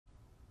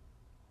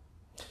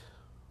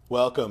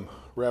Welcome,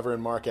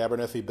 Reverend Mark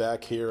Abernethy,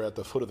 back here at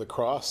the foot of the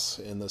cross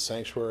in the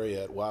sanctuary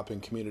at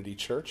Wapping Community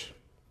Church.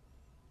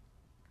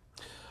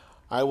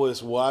 I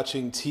was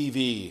watching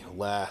TV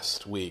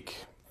last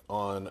week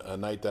on a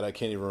night that I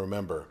can't even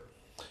remember.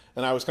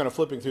 And I was kind of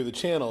flipping through the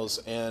channels,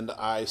 and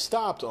I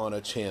stopped on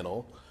a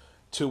channel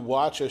to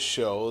watch a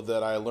show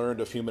that I learned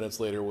a few minutes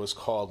later was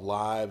called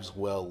Lives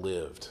Well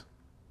Lived.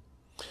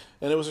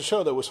 And it was a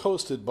show that was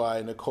hosted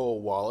by Nicole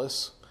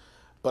Wallace,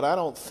 but I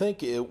don't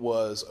think it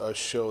was a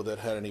show that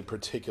had any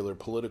particular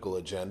political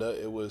agenda.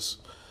 It was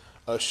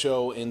a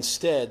show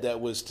instead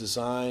that was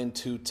designed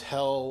to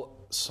tell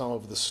some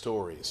of the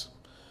stories,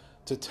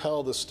 to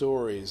tell the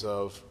stories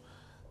of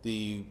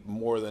the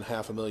more than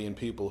 500,000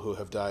 people who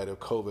have died of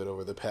COVID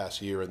over the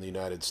past year in the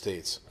United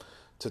States,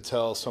 to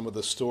tell some of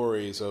the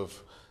stories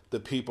of the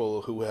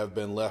people who have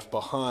been left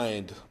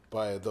behind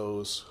by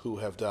those who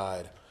have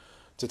died,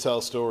 to tell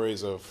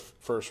stories of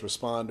first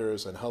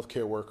responders and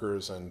healthcare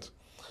workers and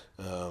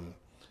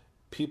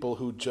people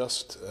who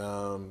just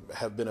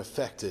have been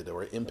affected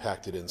or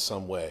impacted in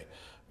some way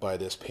by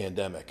this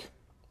pandemic.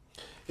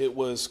 It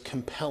was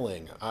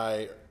compelling.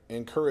 I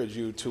encourage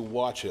you to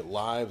watch it,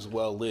 Lives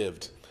Well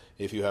Lived.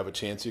 If you have a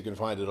chance, you can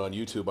find it on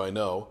YouTube, I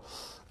know.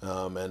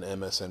 And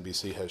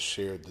MSNBC has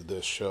shared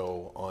this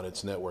show on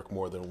its network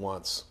more than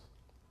once.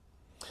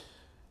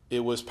 It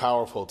was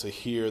powerful to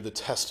hear the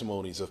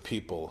testimonies of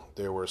people.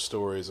 There were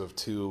stories of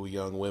two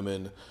young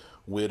women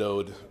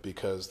widowed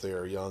because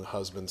their young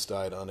husbands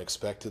died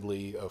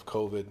unexpectedly of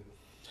COVID.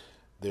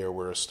 There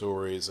were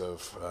stories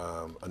of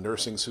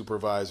nursing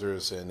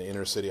supervisors in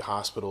inner city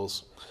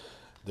hospitals.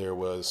 There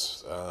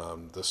was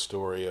the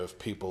story of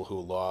people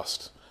who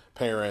lost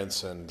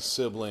parents and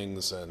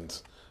siblings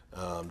and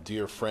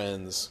dear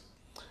friends,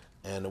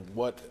 and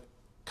what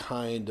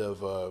kind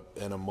of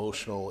an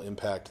emotional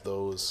impact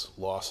those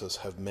losses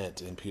have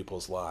meant in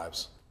people's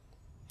lives.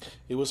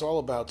 It was all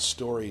about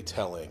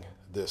storytelling,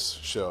 this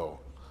show,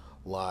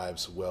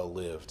 Lives Well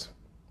Lived.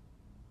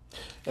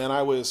 And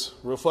I was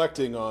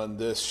reflecting on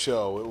this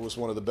show. It was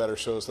one of the better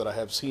shows that I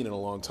have seen in a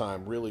long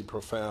time, really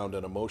profound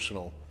and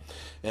emotional.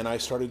 And I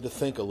started to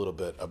think a little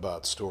bit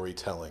about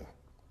storytelling.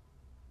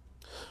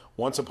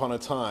 Once upon a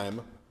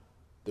time,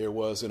 there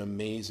was an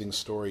amazing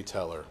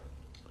storyteller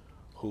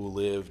who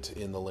lived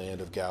in the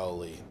land of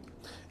Galilee.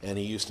 And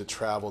he used to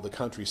travel the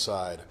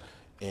countryside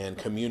and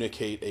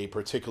communicate a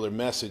particular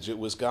message. It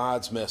was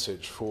God's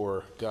message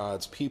for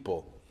God's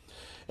people.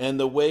 And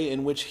the way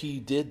in which he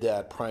did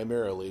that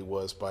primarily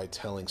was by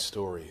telling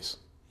stories.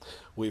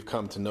 We've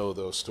come to know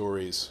those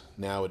stories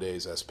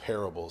nowadays as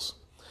parables.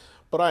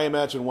 But I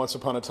imagine once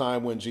upon a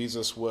time when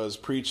Jesus was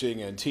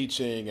preaching and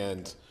teaching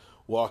and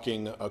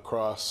walking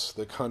across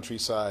the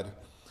countryside,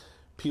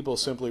 people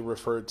simply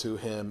referred to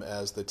him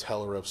as the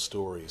teller of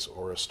stories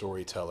or a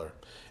storyteller.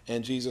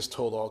 And Jesus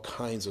told all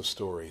kinds of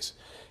stories.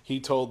 He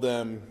told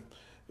them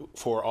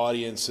for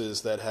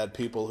audiences that had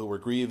people who were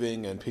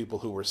grieving and people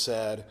who were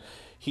sad.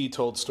 He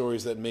told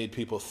stories that made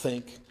people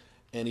think,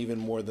 and even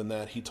more than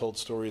that, he told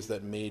stories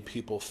that made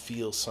people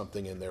feel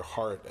something in their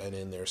heart and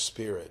in their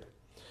spirit.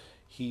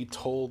 He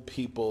told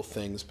people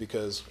things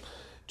because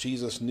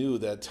Jesus knew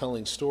that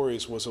telling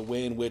stories was a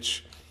way in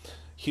which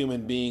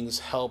human beings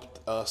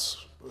helped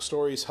us.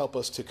 Stories help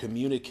us to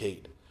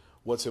communicate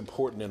what's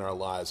important in our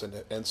lives.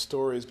 And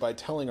stories, by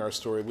telling our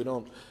story, we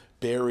don't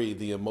bury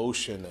the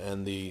emotion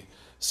and the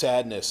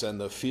sadness and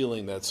the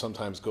feeling that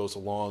sometimes goes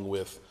along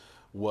with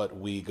what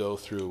we go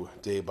through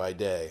day by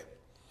day.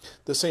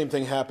 The same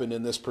thing happened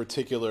in this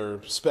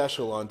particular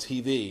special on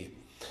TV.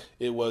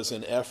 It was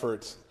an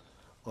effort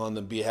on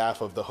the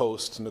behalf of the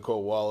host,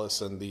 Nicole Wallace,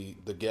 and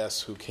the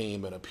guests who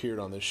came and appeared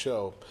on this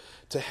show,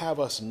 to have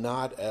us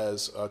not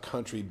as a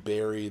country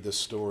bury the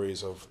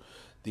stories of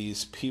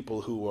these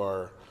people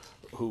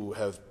who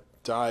have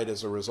died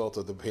as a result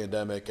of the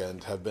pandemic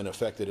and have been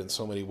affected in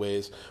so many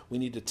ways. We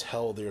need to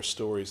tell their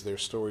stories. Their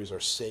stories are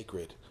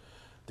sacred.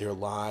 Their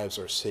lives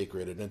are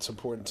sacred, and it's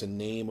important to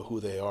name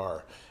who they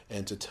are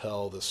and to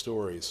tell the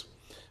stories.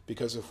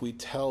 Because if we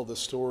tell the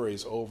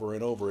stories over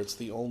and over, it's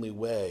the only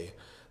way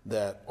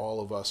that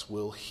all of us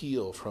will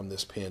heal from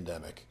this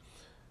pandemic.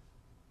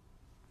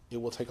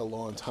 It will take a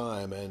long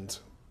time, and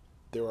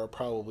there are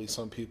probably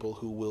some people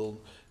who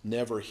will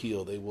never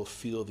heal. They will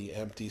feel the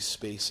empty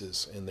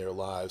spaces in their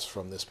lives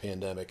from this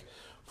pandemic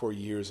for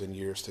years and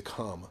years to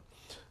come.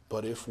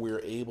 But if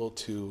we're able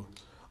to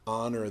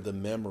honor the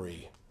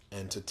memory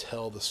and to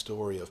tell the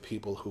story of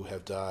people who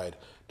have died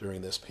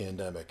during this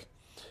pandemic,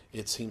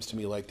 it seems to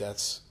me like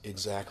that's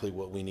exactly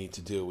what we need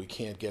to do. We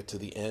can't get to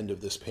the end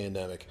of this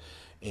pandemic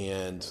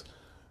and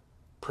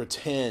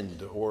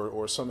pretend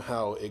or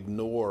somehow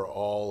ignore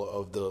all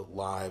of the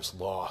lives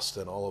lost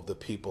and all of the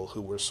people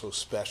who were so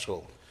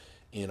special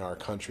in our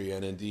country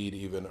and indeed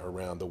even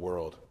around the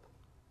world.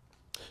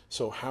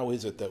 So how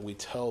is it that we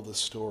tell the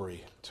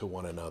story to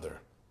one another?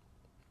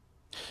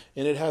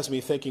 And it has me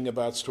thinking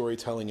about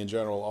storytelling in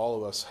general. All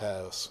of us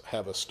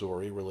have a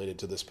story related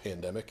to this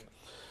pandemic.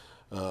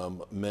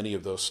 Many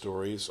of those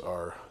stories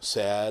are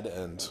sad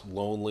and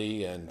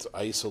lonely and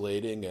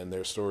isolating, and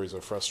they're stories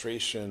of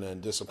frustration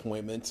and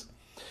disappointment.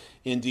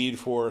 Indeed,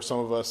 for some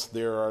of us,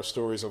 there are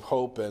stories of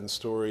hope and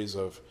stories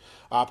of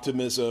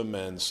optimism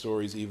and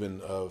stories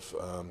even of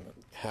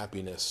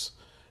happiness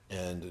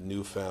and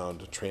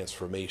newfound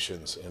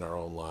transformations in our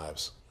own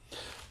lives.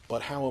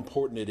 But how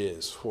important it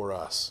is for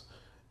us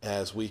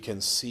as we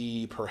can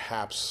see,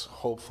 perhaps,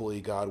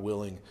 hopefully, God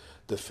willing,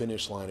 the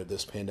finish line of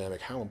this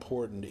pandemic, how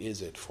important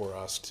is it for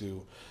us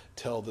to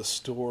tell the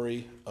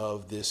story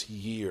of this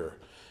year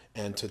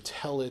and to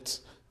tell it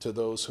to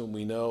those whom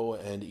we know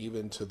and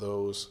even to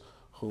those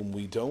whom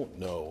we don't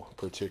know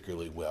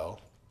particularly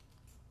well.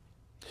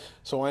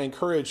 So I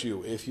encourage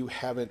you, if you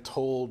haven't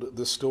told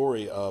the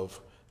story of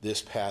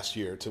this past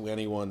year to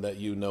anyone that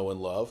you know and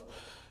love,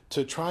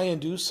 to try and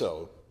do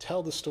so.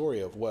 Tell the story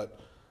of what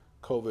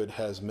COVID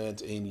has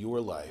meant in your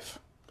life.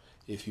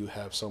 If you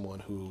have someone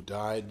who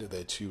died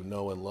that you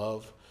know and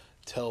love,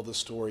 tell the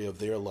story of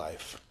their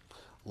life.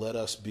 Let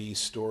us be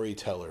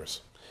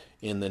storytellers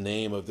in the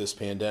name of this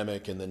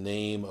pandemic, in the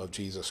name of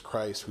Jesus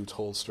Christ, who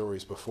told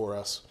stories before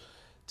us.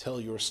 Tell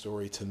your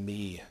story to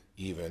me,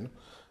 even.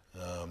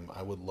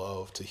 I would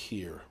love to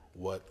hear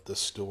what the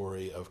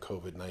story of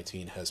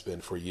COVID-19 has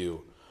been for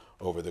you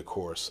over the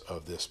course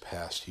of this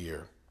past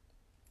year.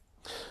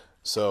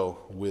 So,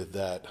 with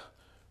that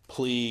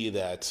plea,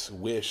 that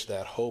wish,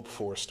 that hope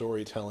for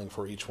storytelling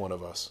for each one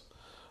of us,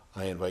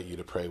 I invite you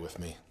to pray with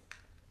me.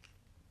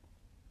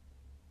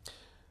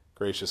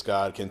 Gracious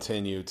God,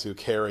 continue to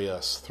carry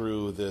us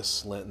through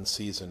this Lenten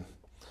season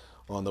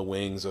on the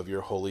wings of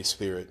your Holy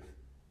Spirit.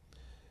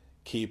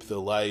 Keep the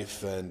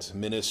life and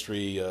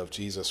ministry of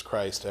Jesus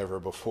Christ ever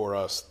before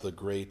us, the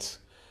great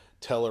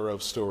teller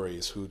of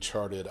stories who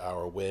charted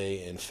our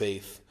way in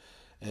faith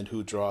and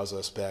who draws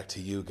us back to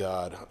you,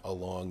 God,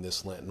 along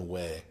this Lenten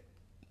way.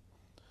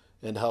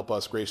 And help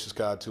us, gracious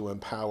God, to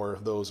empower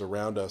those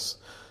around us,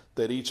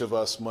 that each of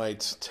us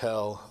might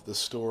tell the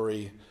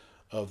story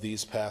of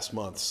these past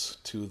months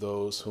to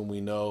those whom we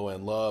know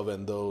and love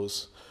and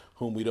those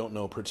whom we don't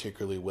know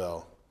particularly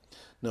well,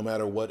 no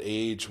matter what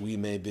age we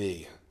may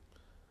be,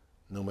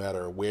 no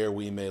matter where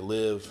we may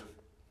live,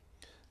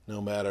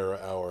 no matter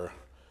our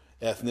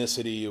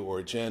ethnicity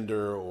or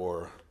gender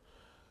or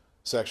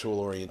sexual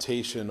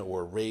orientation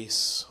or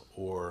race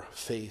or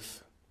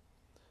faith.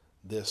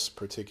 This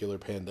particular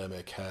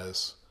pandemic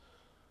has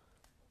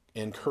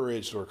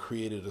encouraged or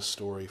created a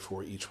story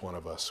for each one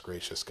of us,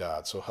 gracious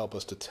God. So help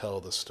us to tell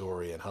the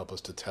story and help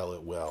us to tell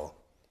it well.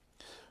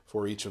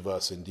 For each of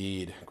us,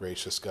 indeed,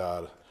 gracious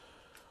God,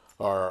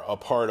 are a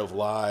part of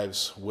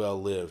lives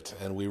well lived,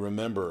 and we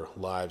remember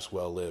lives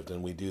well lived,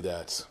 and we do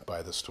that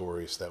by the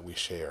stories that we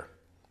share.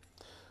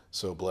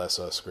 So bless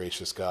us,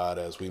 gracious God,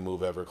 as we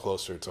move ever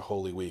closer to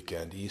Holy Week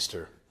and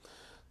Easter,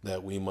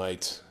 that we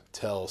might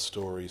tell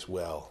stories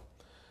well,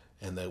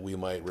 and that we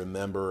might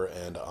remember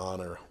and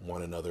honor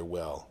one another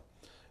well,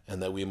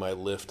 and that we might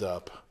lift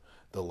up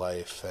the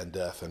life and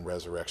death and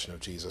resurrection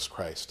of Jesus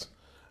Christ,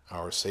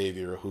 our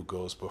Savior, who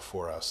goes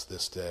before us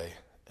this day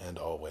and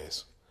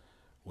always.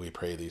 We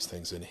pray these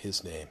things in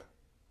his name.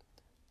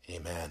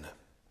 Amen.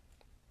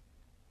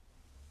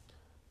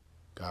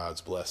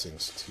 God's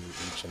blessings to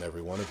each and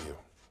every one of you.